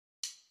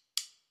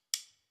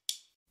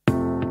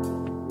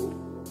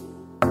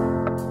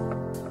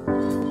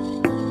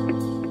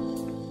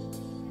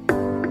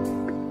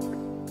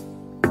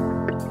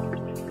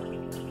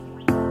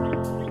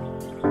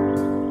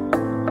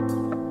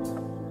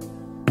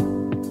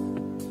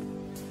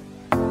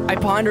I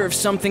ponder of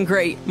something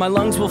great. My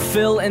lungs will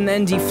fill and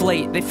then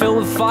deflate. They fill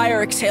with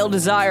fire, exhale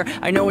desire.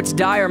 I know it's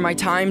dire, my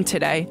time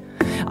today.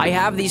 I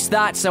have these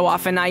thoughts so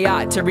often I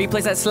ought to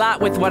replace that slot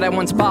with what I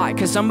once bought.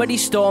 Cause somebody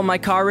stole my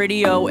car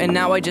radio and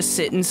now I just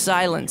sit in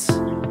silence.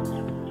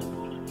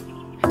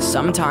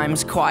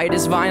 Sometimes quiet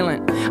is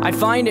violent. I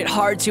find it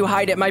hard to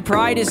hide it. My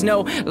pride is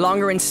no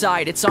longer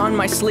inside. It's on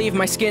my sleeve,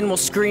 my skin will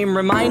scream,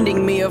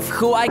 reminding me of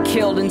who I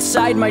killed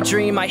inside my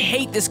dream. I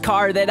hate this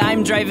car that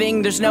I'm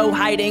driving. There's no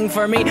hiding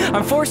for me.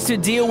 I'm forced to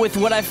deal with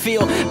what I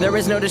feel. There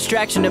is no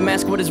distraction to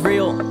mask what is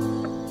real.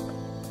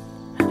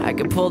 I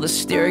could pull the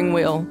steering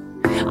wheel.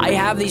 I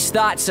have these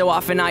thoughts so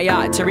often I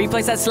ought to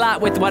replace that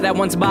slot with what I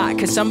once bought.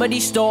 Cause somebody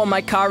stole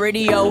my car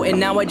radio and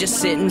now I just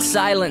sit in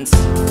silence.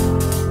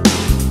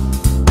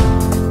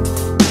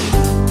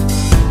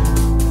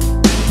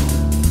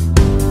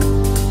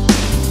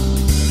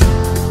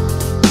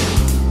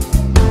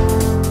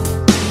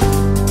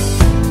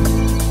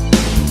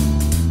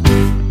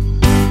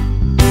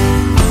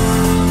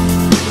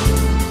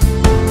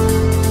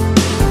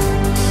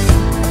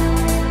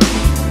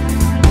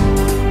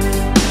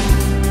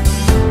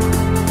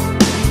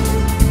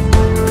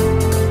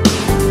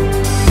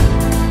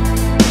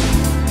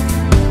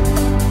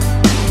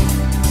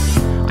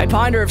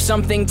 Ponder of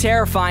something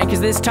terrifying,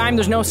 cause this time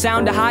there's no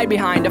sound to hide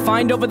behind. To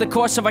find over the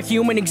course of our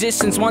human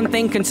existence, one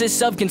thing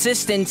consists of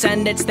consistence,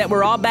 and it's that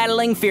we're all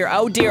battling fear.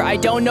 Oh dear, I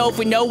don't know if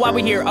we know why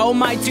we're here. Oh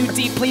my, too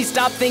deep, please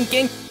stop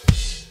thinking.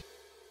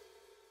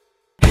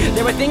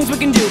 There are things we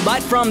can do,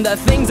 but from the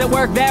things that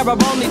work there are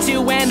only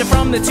two. And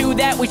from the two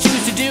that we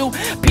choose to do,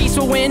 peace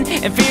will win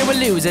and fear will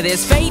lose.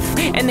 There's faith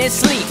and there's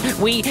sleep.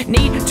 We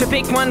need to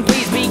pick one,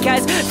 please,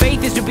 because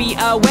faith is to be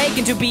awake,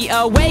 and to be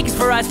awake is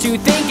for us to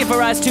think, and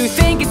for us to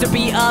think is to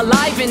be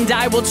alive. And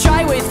I will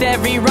try with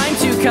every rhyme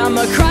to come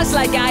across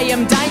like I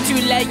am dying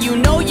to let you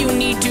know you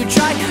need to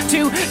try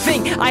to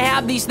think. I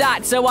have these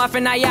thoughts so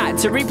often I ought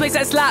to replace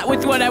that slot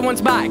with what I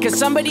once bought. Cause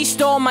somebody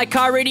stole my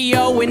car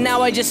radio and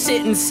now I just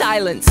sit in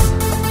silence.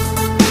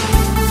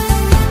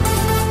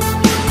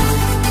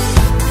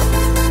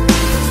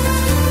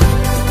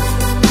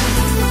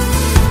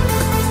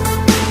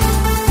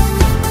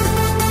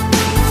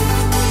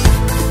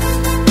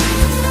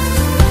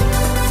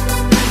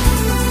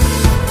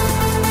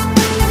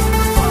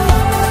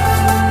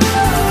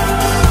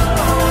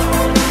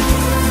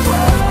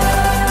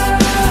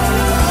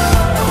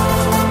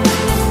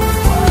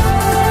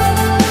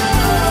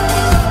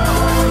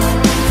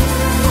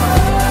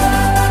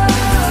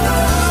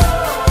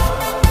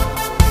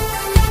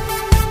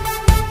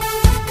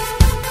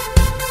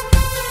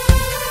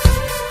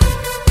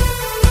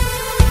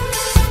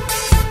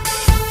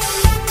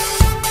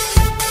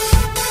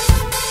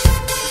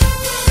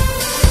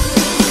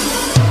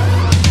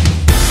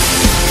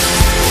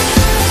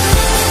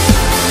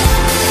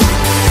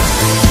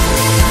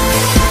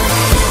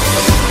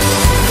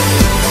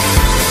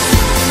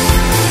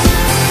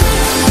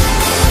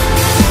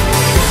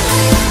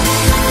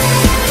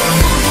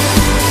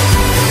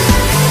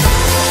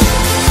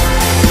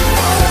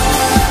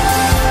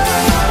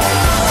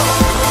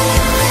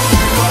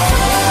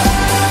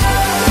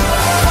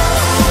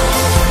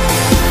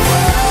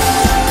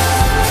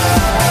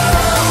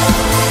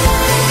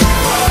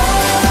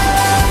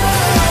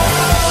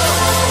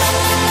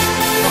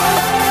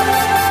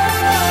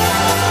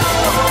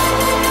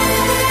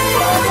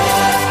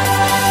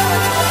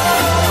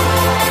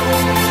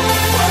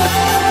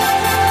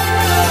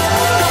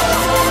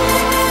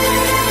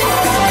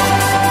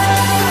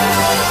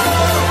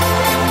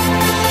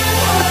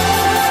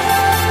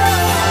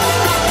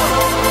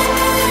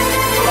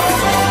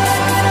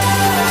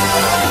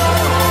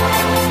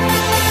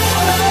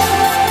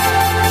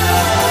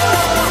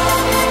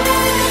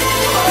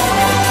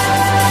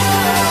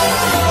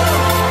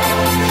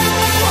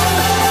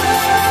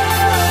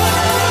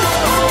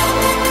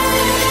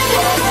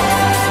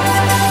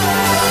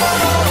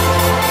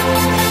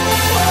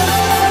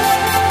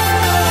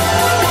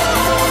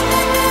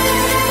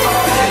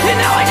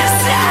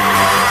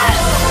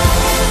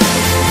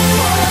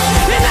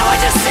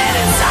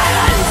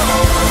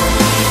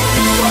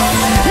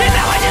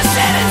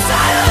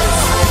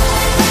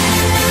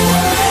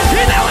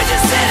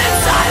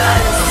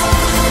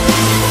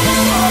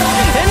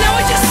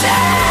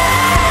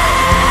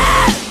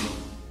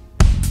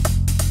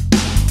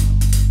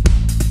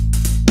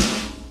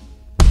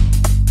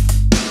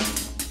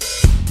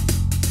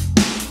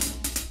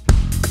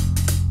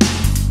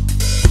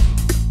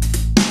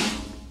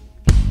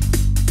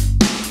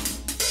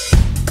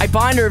 I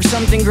ponder of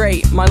something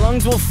great. My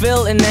lungs will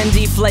fill and then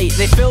deflate.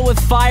 They fill with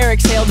fire,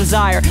 exhale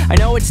desire. I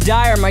know it's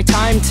dire, my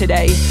time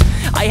today.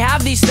 I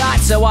have these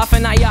thoughts so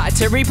often I ought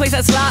to replace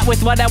that slot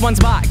with what I once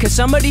bought. Cause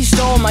somebody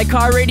stole my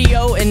car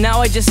radio and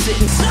now I just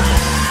sit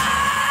inside.